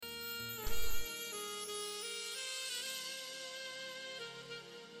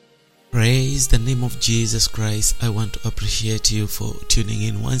Praise the name of Jesus Christ. I want to appreciate you for tuning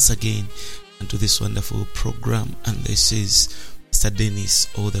in once again into this wonderful program. And this is Mr. Dennis,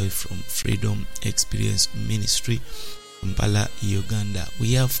 all the way from Freedom Experience Ministry, Kampala, Uganda.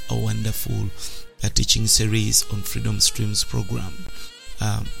 We have a wonderful teaching series on Freedom Streams program.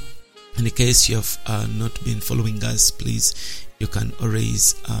 In case you have not been following us, please, you can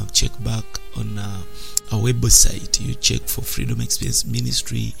always check back on our website. You check for Freedom Experience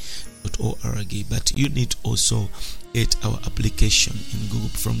Ministry.org, but you need also get our application in Google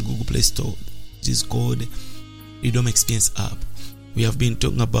from Google Play Store. It is called Freedom Experience app. We have been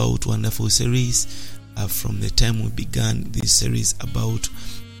talking about wonderful series from the time we began this series about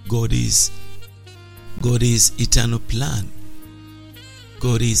God's eternal plan.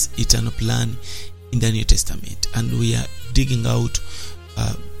 God's eternal plan in the New Testament, and we are digging out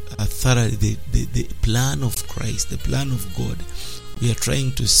thoroughly the plan of Christ, the plan of God. We are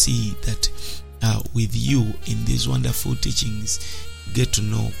trying to see that with you in these wonderful teachings, get to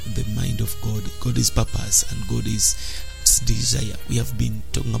know the mind of God, God's purpose, and God's desire. We have been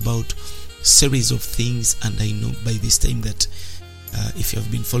talking about series of things, and I know by this time that if you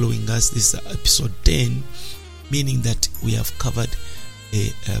have been following us, this is episode 10, meaning that we have covered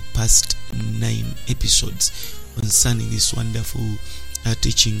past 9 episodes concerning this wonderful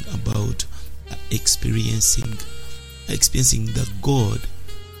teaching about experiencing the God,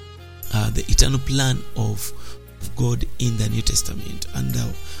 the eternal plan of God in the New Testament. And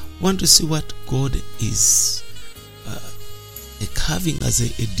I want to see what God is having as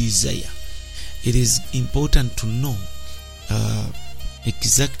a desire. It is important to know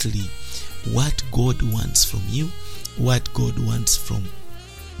exactly what God wants from you, what God wants from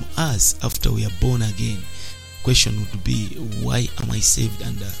us after we are born again. Question would be, why am I saved,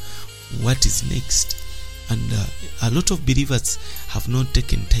 and what is next? And a lot of believers have not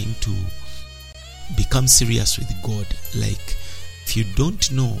taken time to become serious with God. Like, if you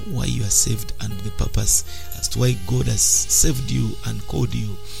don't know why you are saved and the purpose as to why God has saved you and called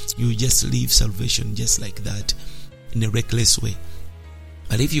you, you just leave salvation just like that in a reckless way.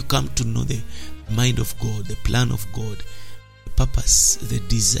 But if you come to know the mind of God, the plan of God, the purpose, the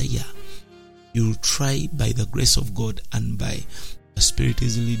desire, you will try by the grace of God and by the Spirit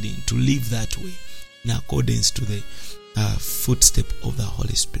is leading to live that way in accordance to the footstep of the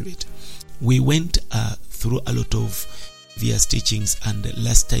Holy Spirit. We went through a lot of various teachings, and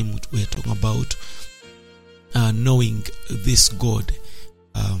last time we were talking about knowing this God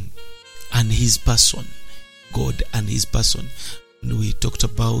and His person. God and His person. And we talked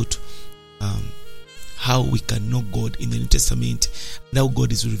about how we can know God in the New Testament. Now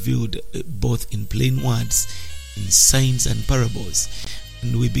God is revealed both in plain words, in signs and parables.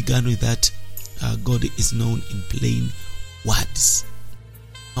 And we began with that. God is known in plain words.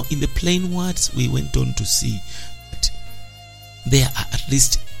 Now in the plain words, we went on to see that there are at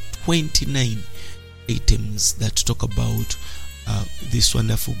least 29 items that talk about this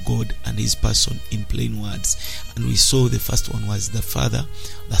wonderful God and His person in plain words. And we saw the first one was the Father,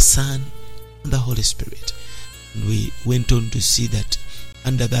 the Son, and the Holy Spirit. And we went on to see that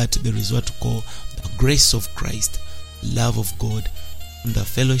under that there is what we call the grace of Christ, love of God, and the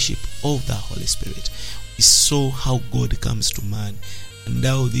fellowship of the Holy Spirit. We saw how God comes to man, and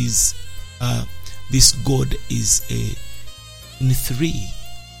how this God is in three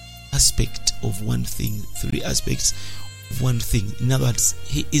aspects of one thing. Three aspects of one thing. In other words,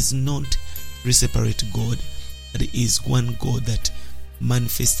 He is not three separate God, but He is one God that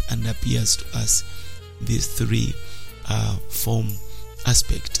manifests and appears to us. These three form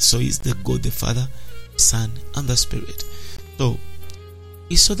aspect. So He's the God, the Father, Son, and the Spirit. So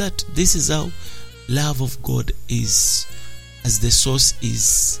we saw that this is how love of God is, as the source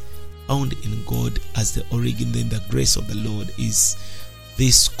is found in God as the origin. Then the grace of the Lord is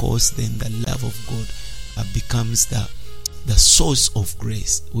this cause. Then the love of God becomes the source of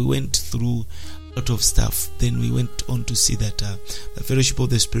grace. We went through a lot of stuff. Then we went on to see that the fellowship of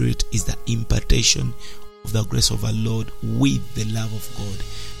the Spirit is the impartation of the grace of our Lord with the love of God.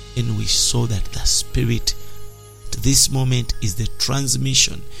 And we saw that the Spirit to this moment is the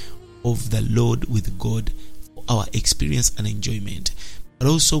transmission of the Lord with God for our experience and enjoyment. But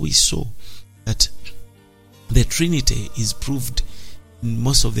also we saw that the Trinity is proved in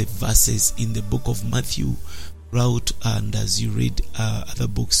most of the verses in the book of Matthew throughout, and as you read other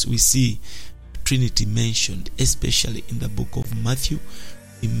books, we see Trinity mentioned, especially in the book of Matthew.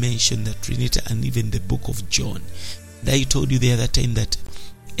 We mentioned the Trinity, and even the book of John. And I told you the other time that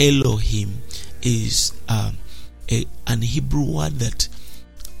Elohim is an Hebrew word that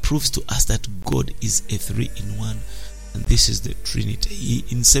proves to us that God is a three-in-one And this is the Trinity.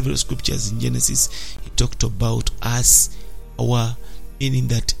 In several scriptures in Genesis, he talked about us, meaning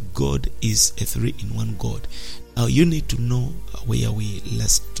that God is a three-in-one God. Now you need to know where we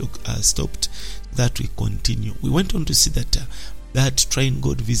last stopped, that we continue. We went on to see that triune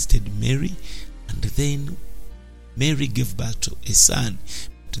God visited Mary, and then Mary gave birth to a son.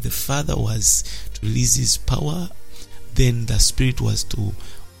 The Father was to release his power, then the Spirit was to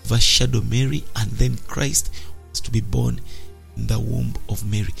overshadow Mary, and then Christ was to be born in the womb of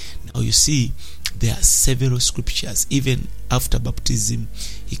Mary. Now you see, there are several scriptures. Even after baptism,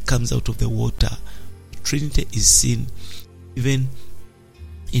 he comes out of the water. The Trinity is seen even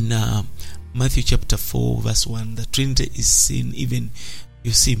in Matthew chapter 4 verse 1. The Trinity is seen even,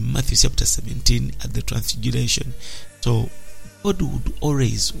 you see, Matthew chapter 17 at the Transfiguration. So God would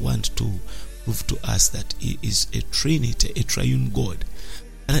always want to prove to us that he is a Trinity, a triune God.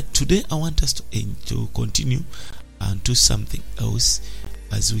 And today I want us to continue and do something else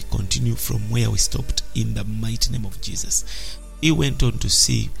as we continue from where we stopped, in the mighty name of Jesus. He went on to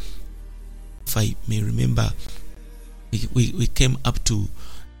see, if I may remember, we came up to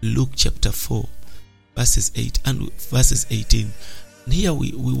Luke chapter 4 verses 8 and verses 18. And here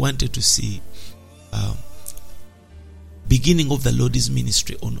we wanted to see beginning of the Lord's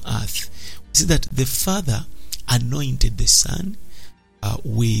ministry on earth. We see that the Father anointed the Son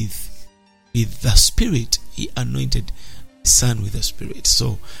with the Spirit. He anointed the Son with the Spirit.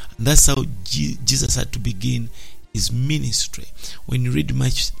 So that's how Jesus had to begin his ministry. When you read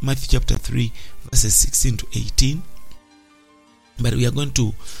Matthew chapter 3 verses 16 to 18, but we are going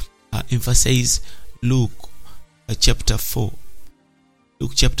to emphasize Luke chapter 4.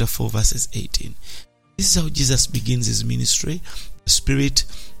 Luke chapter 4 verses 18. This is how Jesus begins his ministry. The Spirit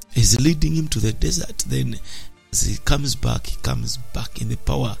is leading him to the desert. Then as he comes back in the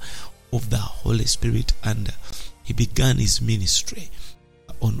power of the Holy Spirit, and he began his ministry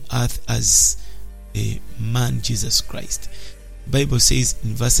on earth as a man, Jesus Christ. The Bible says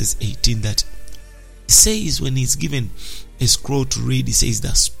in verses 18 that he says, when he's given a scroll to read, he says,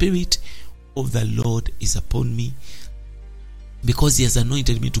 the Spirit of the Lord is upon me, because he has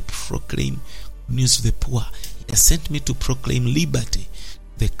anointed me to proclaim news to the poor. He has sent me to proclaim liberty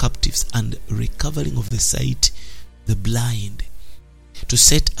to the captives and recovering of the sight the blind, to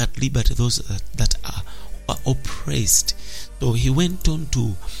set at liberty those that are oppressed. So he went on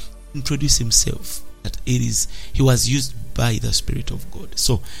to introduce himself, that he was used by the Spirit of God.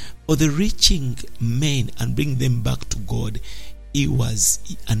 So for the reaching men and bring them back to God, he was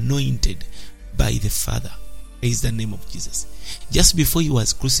anointed by the Father. Praise the name of Jesus. Just before he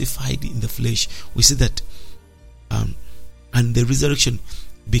was crucified in the flesh, we see that and the resurrection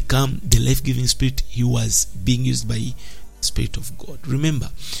become the life-giving Spirit. He was being used by the Spirit of God. Remember,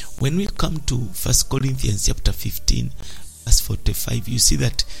 when we come to 1 Corinthians chapter 15 verse 45, you see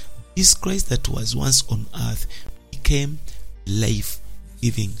that this Christ that was once on earth became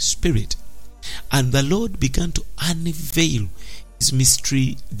life-giving Spirit, and the Lord began to unveil his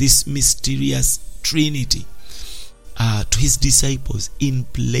mystery, this mysterious Trinity, to his disciples in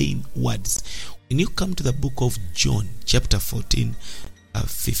plain words. When you come to the book of John chapter 14,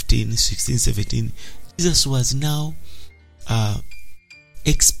 15, 16, 17, Jesus was now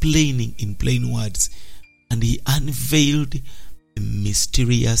explaining in plain words, and he unveiled the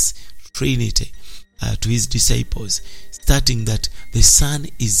mysterious Trinity to his disciples, starting that the Son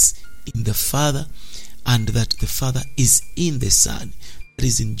is in the Father and that the Father is in the Son. That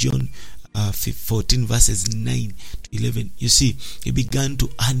is in John 14 verses 9 to 11. You see, he began to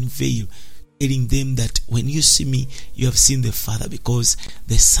unveil, telling them that when you see me, you have seen the Father, because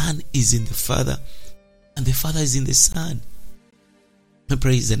the Son is in the Father and the Father is in the Son.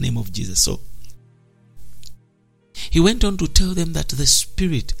 Praise the name of Jesus. So he went on to tell them that the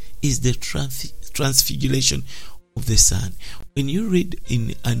Spirit is the transfiguration of the Son. When you read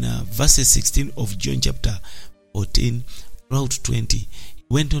in verses 16 of John chapter 14 throughout 20, he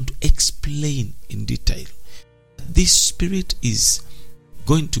went on to explain in detail that this Spirit is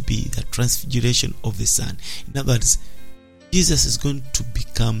going to be the transfiguration of the Son. In other words, Jesus is going to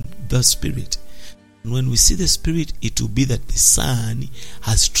become the Spirit. And when we see the Spirit, it will be that the Son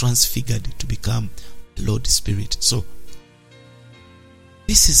has transfigured to become the Lord Spirit. So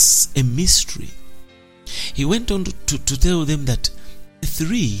this is a mystery. He went on to tell them that the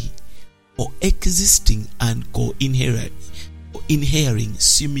three are existing and co-inhering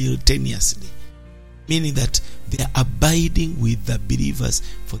simultaneously, meaning that they are abiding with the believers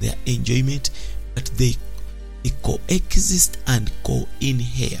for their enjoyment, but they coexist and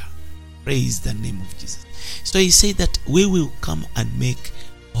co-inhere. Praise the name of Jesus. So he said that we will come and make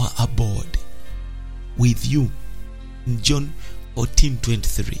our abode with you. in John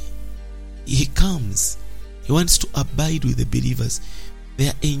 14:23. He comes. He wants to abide with the believers,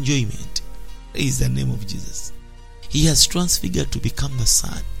 their enjoyment. Praise the name of Jesus. He has transfigured to become the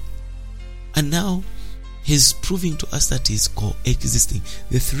Son. And now he's proving to us that he's coexisting.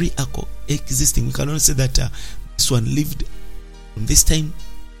 The three are coexisting. We cannot say that this one lived from this time.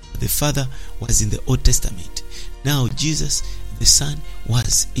 The Father was in the Old Testament. Now Jesus, the Son,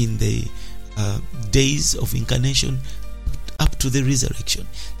 was in the days of incarnation up to the resurrection.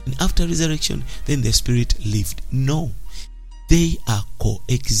 And after resurrection, then the Spirit lived. No, they are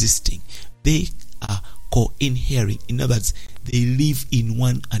coexisting. They are co-inhering. In other words, they live in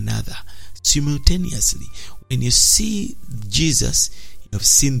one another simultaneously. When you see Jesus, you have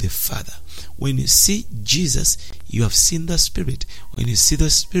seen the Father. When you see Jesus, you have seen the Spirit. When you see the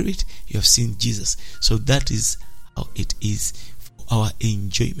Spirit, you have seen Jesus. So that is how it is for our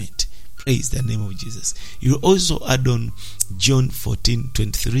enjoyment. Praise the name of Jesus. You also add on John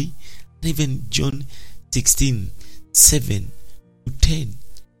 14:23, and even John 16:7-10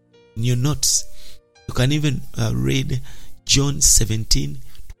 in your notes. You can even read John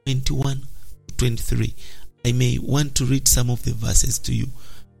 17:21-23. I may want to read some of the verses to you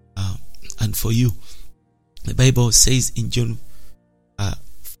and for you. The Bible says in John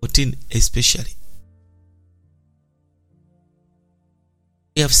 14 especially.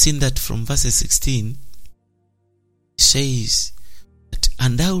 We have seen that from verse 16, it says that,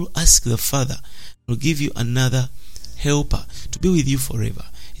 and I will ask the Father, and will give you another helper to be with you forever.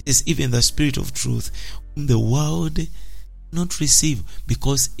 It says, even the Spirit of truth, whom the world not receive,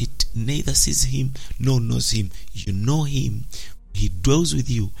 because it neither sees him nor knows him. You know him, he dwells with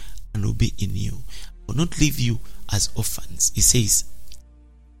you and will be in you. I will not leave you as orphans. He says,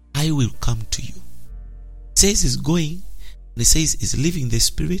 I will come to you. He says he's going, and he says he's leaving the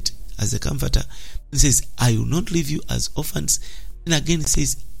Spirit as a comforter. He says, I will not leave you as orphans. And again he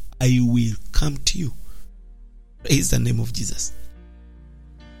says, I will come to you. Praise the name of Jesus.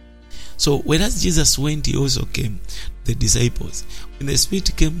 So whereas Jesus went, he also came. The disciples. When the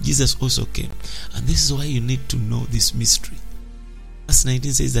Spirit came, Jesus also came. And this is why you need to know this mystery. Verse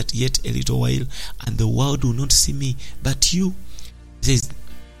 19 says that yet a little while, and the world will not see me, but you. It says,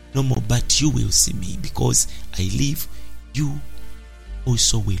 no more, but you will see me, because I live, you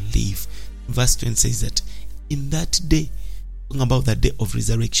also will live. Verse 20 says that in that day, talking about the day of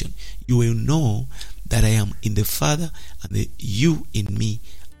resurrection, you will know that I am in the Father, and you in me,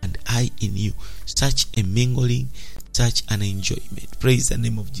 and I in you. Such a mingling, such an enjoyment. Praise the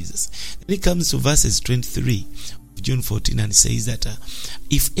name of Jesus. Then it comes to verses 23 of John 14, and it says that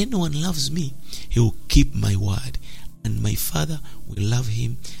if anyone loves me, he will keep my word, and my Father will love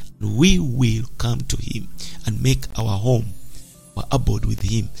him, and we will come to him and make our home, our abode with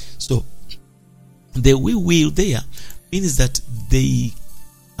him. So the we will there means that they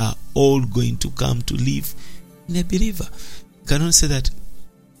are all going to come to live in a believer. You cannot say that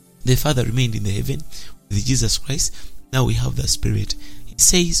the Father remained in the heaven with Jesus Christ. Now we have the Spirit. He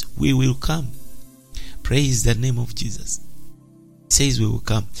says we will come. Praise the name of Jesus. He says we will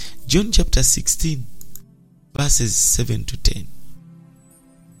come. John chapter 16 verses 7-10.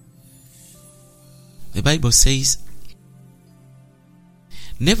 The Bible says,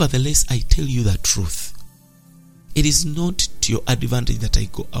 nevertheless I tell you the truth. It is not to your advantage that I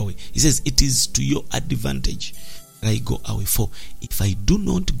go away. He says it is to your advantage that I go away. For if I do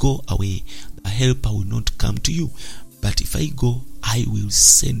not go away, the helper will not come to you. But if I go, I will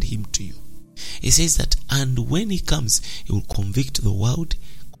send him to you. He says that, and when he comes, he will convict the world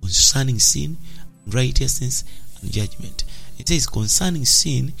concerning sin, righteousness, and judgment. It says concerning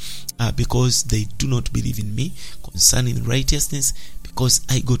sin, because they do not believe in me. Concerning righteousness, because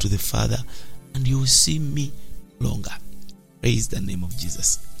I go to the Father, and you will see me longer. Praise the name of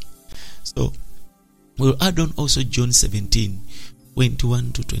Jesus. So we'll add on also John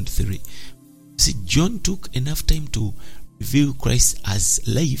 17:21-23. See, John took enough time to reveal Christ as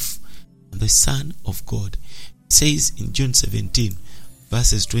life and the Son of God. It says in John 17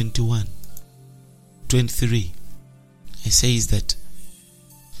 verses 21-23, it says that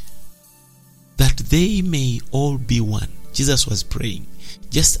they may all be one. Jesus was praying,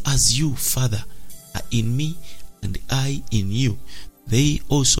 just as you, Father, are in me and I in you, they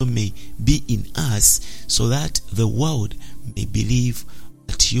also may be in us, so that the world may believe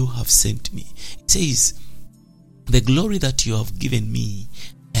that you have sent me. It says, the glory that you have given me,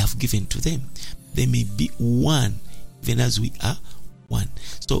 I have given to them. They may be one, even as we are one.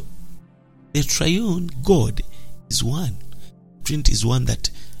 So the triune God is one. Trinity is one that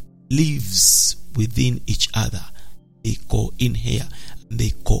lives within each other. They co-inhere,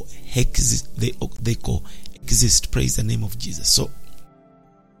 they coexist exist. Praise the name of Jesus. So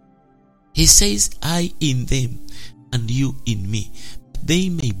he says, I in them and you in me, they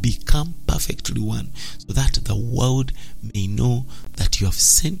may become perfectly one, so that the world may know that you have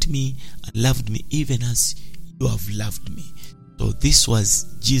sent me and loved me even as you have loved me. So this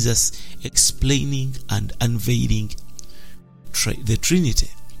was Jesus explaining and unveiling the Trinity.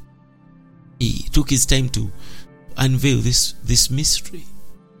 He took his time to unveil this mystery.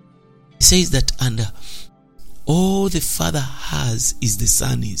 He says that, and all the Father has is the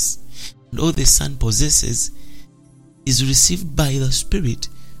Son is, and all the Son possesses is received by the Spirit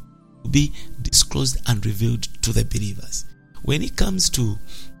to be disclosed and revealed to the believers. When it comes to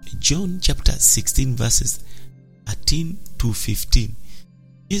John chapter 16 verses 13 to 15,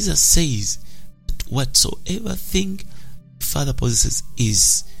 Jesus says that whatsoever thing the Father possesses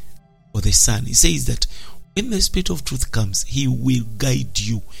is for the Son. He says that when the Spirit of truth comes, he will guide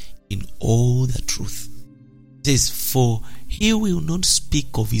you in all the truth. He says, for he will not speak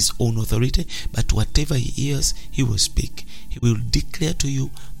of his own authority, but whatever he hears, he will speak. He will declare to you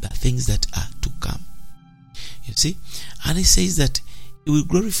the things that are to come. You see? And he says that he will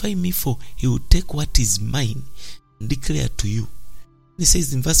glorify me, for he will take what is mine and declare to you. He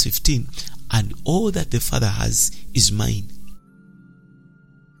says in verse 15, and all that the Father has is mine.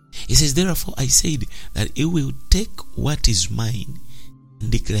 He says, therefore I said that he will take what is mine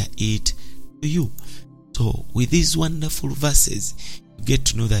and declare it to you. So with these wonderful verses, you get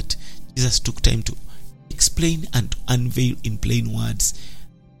to know that Jesus took time to explain and to unveil in plain words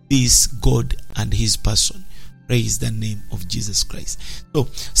this God and his person. Praise the name of Jesus Christ. So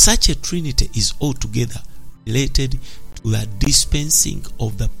such a Trinity is altogether related to the dispensing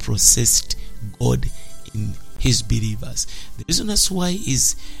of the processed God in his believers. The reason that's why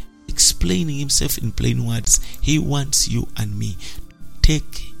is explaining himself in plain words. He wants you and me to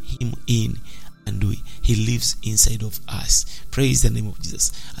take him in, and he lives inside of us. Praise the name of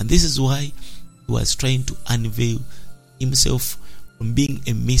Jesus. And this is why he was trying to unveil himself from being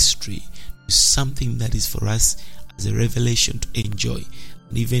a mystery to something that is for us as a revelation to enjoy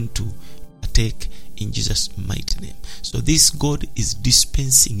and even to partake in Jesus' mighty name. So this God is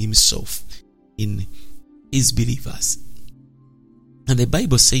dispensing himself in his believers. And the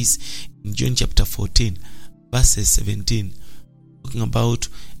Bible says in John chapter 14 verses 17, talking about,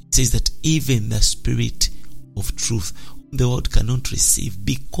 it says that even the Spirit of truth whom the world cannot receive,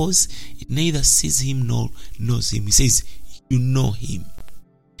 because it neither sees him nor knows him. He says, you know him,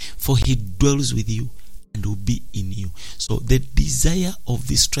 for he dwells with you and will be in you. So the desire of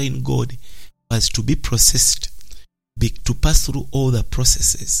this triune God was to be processed, to pass through all the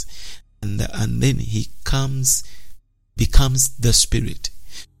processes, and then he becomes the Spirit.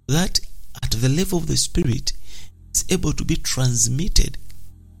 That at the level of the Spirit is able to be transmitted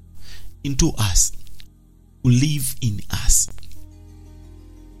into us, who live in us.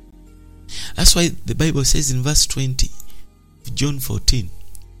 That's why the Bible says in verse 20 of John 14,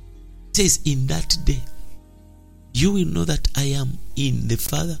 it says, in that day you will know that I am in the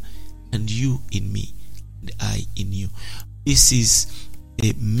Father and you in me and I in you. This is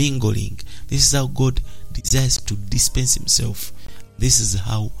a mingling. This is how God desires to dispense himself. This is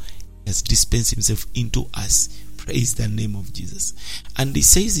how he has dispensed himself into us. Praise the name of Jesus. And he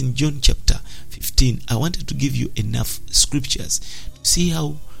says in John chapter 15, I wanted to give you enough scriptures to see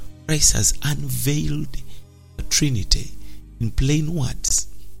how Christ has unveiled the Trinity in plain words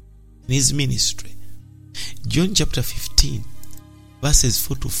in his ministry. John chapter 15 verses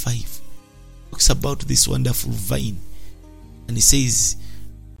 4 to 5 talks about this wonderful vine, and he says,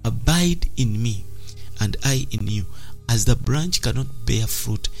 abide in me and I in you, as the branch cannot bear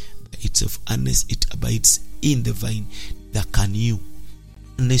fruit by itself unless it abides in the vine, neither can you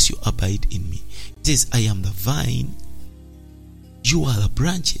unless you abide in me. It says, I am the vine, you are the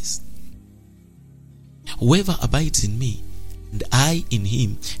branches. Whoever abides in me and I in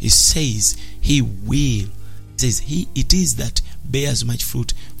him, it says he will. It says it is that bears much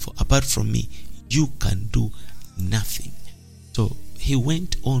fruit, for apart from me you can do nothing. So he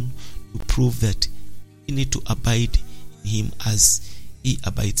went on to prove that we need to abide in him as he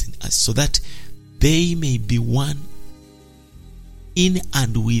abides in us, so that they may be one in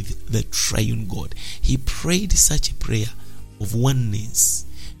and with the triune God. He prayed such a prayer of oneness,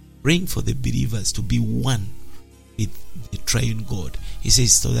 praying for the believers to be one with the triune God. He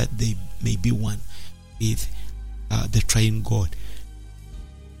says, so that they may be one with the triune God.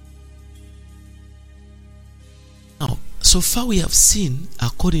 Now, so far we have seen,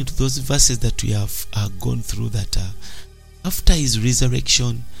 according to those verses that we have gone through, that after his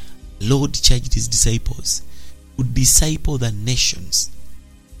resurrection, Lord charged his disciples to disciple the nations,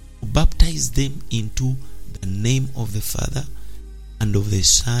 to baptize them into the name of the Father and of the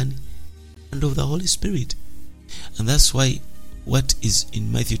Son and of the Holy Spirit. And that's why what is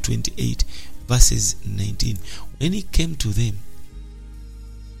in Matthew 28 verses 19, when he came to them,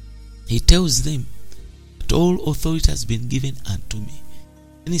 he tells them that all authority has been given unto me.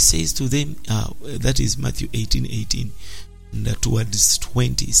 And he says to them, that is Matthew 18:18, and towards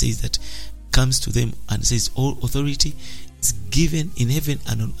 20, he says that, comes to them and says, all authority is given in heaven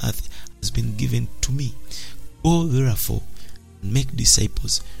and on earth has been given to me. Go therefore and make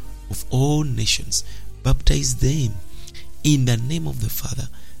disciples of all nations, baptize them in the name of the Father,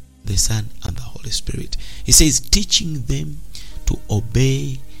 the Son, and the Holy Spirit. He says, teaching them to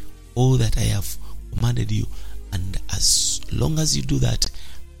obey all that I have commanded you, and as long as you do that,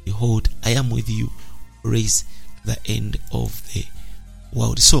 behold, I am with you always to the end of the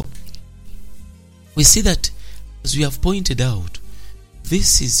world. So we see that, as we have pointed out,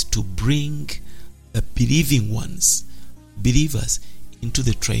 this is to bring the believing ones, believers, into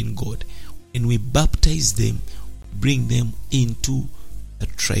the triune God. When we baptize them, bring them into the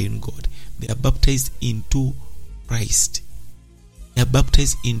triune God. They are baptized into Christ. They are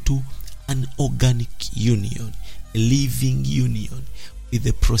baptized into an organic union, a living union with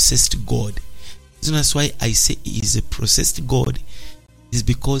the processed God. So that's why I say he is a processed God, is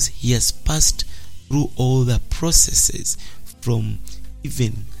because he has passed through all the processes from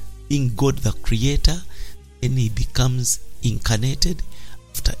even being God the Creator, then he becomes incarnated.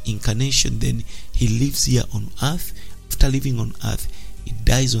 After incarnation, then he lives here on earth. After living on earth, he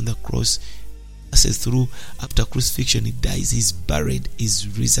dies on the cross, passes through. After crucifixion, he dies, he's buried,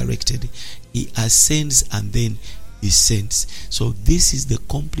 he's resurrected, he ascends, and then descends. So this is the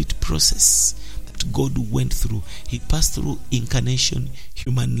complete process that God went through. He passed through incarnation,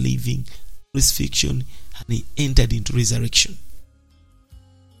 human living, crucifixion, and he entered into resurrection.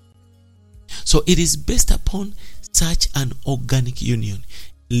 So it is based upon such an organic union,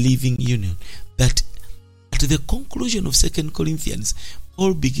 living union, that at the conclusion of 2 Corinthians,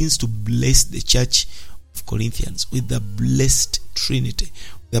 Paul begins to bless the church of Corinthians with the blessed Trinity,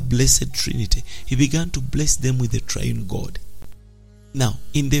 the blessed Trinity. He began to bless them with the triune God. Now,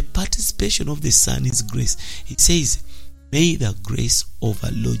 in the participation of the Son is grace. He says, may the grace of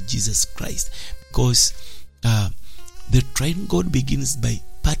our Lord Jesus Christ, because the triune God begins by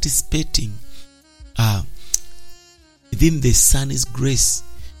participating within the Son's grace,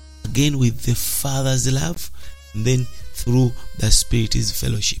 again with the Father's love, and then through the Spirit's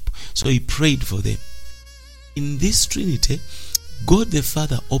fellowship. So he prayed for them. In this Trinity, God the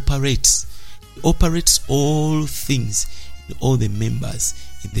Father operates all things in all the members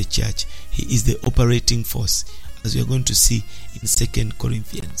in the church. He is the operating force, as we are going to see in 2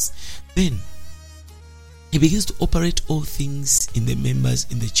 Corinthians. Then he begins to operate all things in the members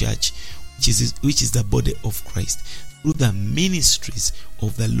in the church, which is the body of Christ, through the ministries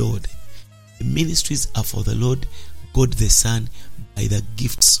of the Lord. The ministries are for the Lord God the Son by the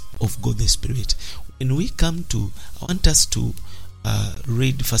gifts of God the Spirit. When we come to, I want us to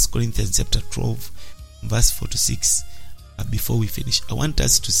read 1 Corinthians chapter 12, verse 4 to 6. Before we finish, I want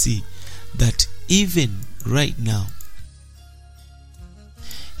us to see that even right now,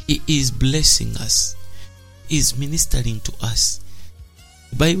 he is blessing us, he is ministering to us.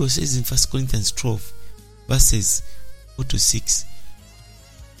 The Bible says in 1 Corinthians 12, verses 4 to 6,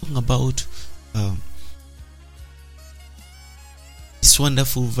 talking about this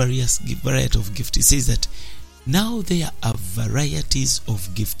wonderful variety of gifts. It says that now there are varieties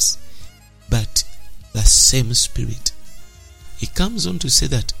of gifts, but the same Spirit. He comes on to say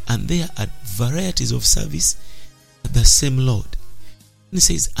that, and there are varieties of service, but the same Lord. And he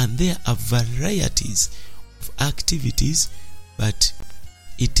says, and there are varieties of activities, but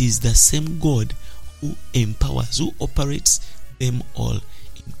it is the same God who empowers, who operates them all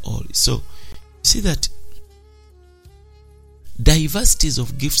in all. So, you see that diversities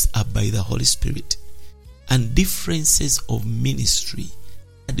of gifts are by the Holy Spirit, and differences of ministry,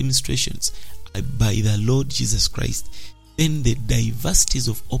 administrations, are by the Lord Jesus Christ. Then the diversities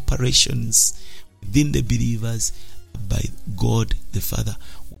of operations within the believers are by God the Father,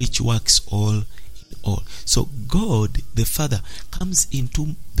 which works all in all. So God the Father comes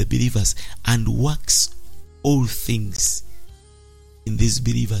into the believers and works all things in these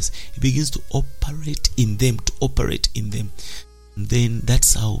believers. He begins to operate in them, And then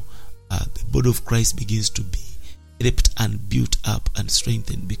that's how the body of Christ begins to be helped and built up and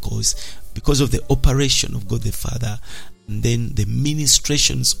strengthened, because of the operation of God the Father, and then the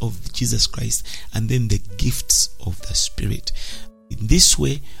ministrations of Jesus Christ, and then the gifts of the Spirit. In this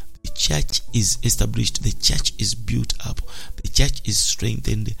way, the church is established, the church is built up, the church is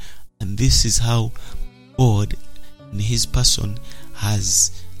strengthened, and this is how God in his person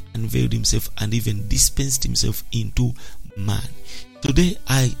has unveiled himself and even dispensed himself into man. Today,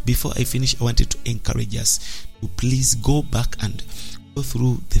 before I finish, I wanted to encourage us to please go back and go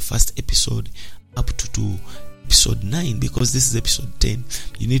through the first episode up to episode 9, because this is episode 10.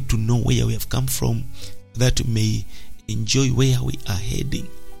 You need to know where we have come from, that you may enjoy where we are heading.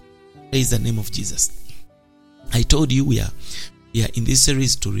 Praise the name of Jesus. I told you we are in this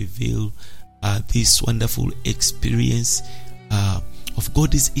series to reveal this wonderful experience of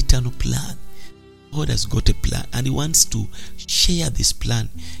God's eternal plan. God has got a plan and he wants to share this plan.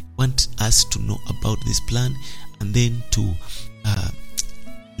 He wants us to know about this plan and then to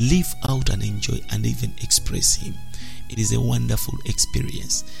live out and enjoy and even express him. It is a wonderful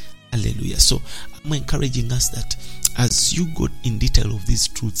experience. Hallelujah. So I'm encouraging us that as you go in detail of these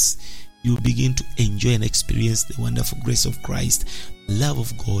truths, you begin to enjoy and experience the wonderful grace of Christ, the love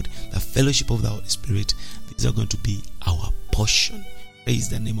of God, the fellowship of the Holy Spirit. These are going to be our portion. Praise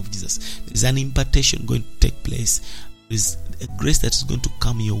the name of Jesus. There's an impartation going to take place. There is a grace that is going to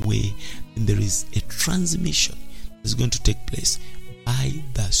come your way, and there is a transmission that is going to take place by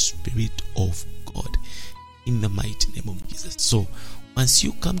the Spirit of God in the mighty name of Jesus. So once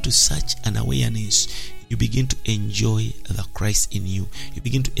you come to such an awareness, you begin to enjoy the Christ in you. You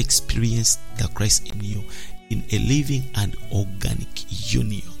begin to experience the Christ in you in a living and organic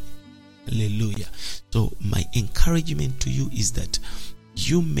union. Hallelujah. So my encouragement to you is that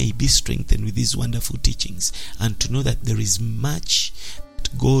you may be strengthened with these wonderful teachings and to know that there is much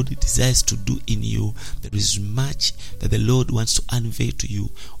that God desires to do in you. There is much that the Lord wants to unveil to you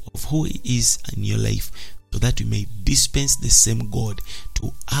of who he is in your life, so that you may dispense the same God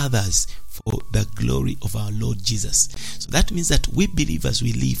to others for the glory of our Lord Jesus. So that means that we believers,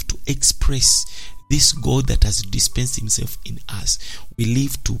 we live to express this God that has dispensed himself in us. We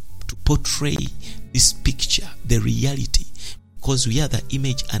live to portray this picture, the reality, because we are the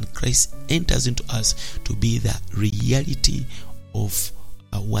image and Christ enters into us to be the reality of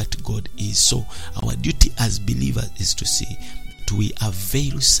what God is. So our duty as believers is to see that we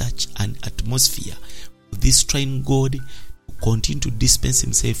avail such an atmosphere for this triune God to continue to dispense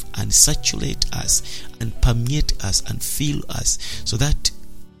himself and saturate us and permeate us and fill us, so that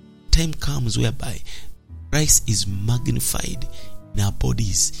time comes whereby Christ is magnified in our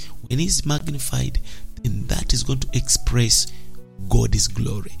bodies. When he is magnified, then that is going to express God's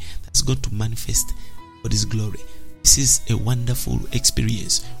glory. That's going to manifest God's glory. This is a wonderful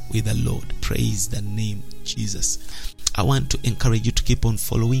experience with the Lord. Praise the name Jesus. I want to encourage you to keep on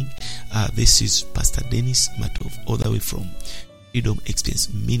following. This is Pastor Dennis Matov, all the way from Freedom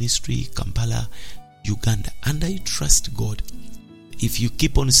Experience Ministry, Kampala, Uganda. And I trust God. If you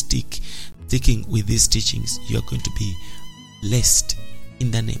keep on sticking with these teachings, you are going to be blessed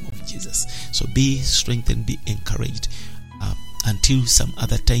in the name of Jesus. So be strengthened, be encouraged. Until some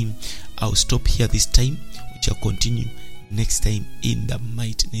other time, I'll stop here this time, which I'll continue next time in the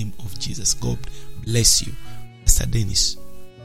mighty name of Jesus. God bless you. Pastor Dennis.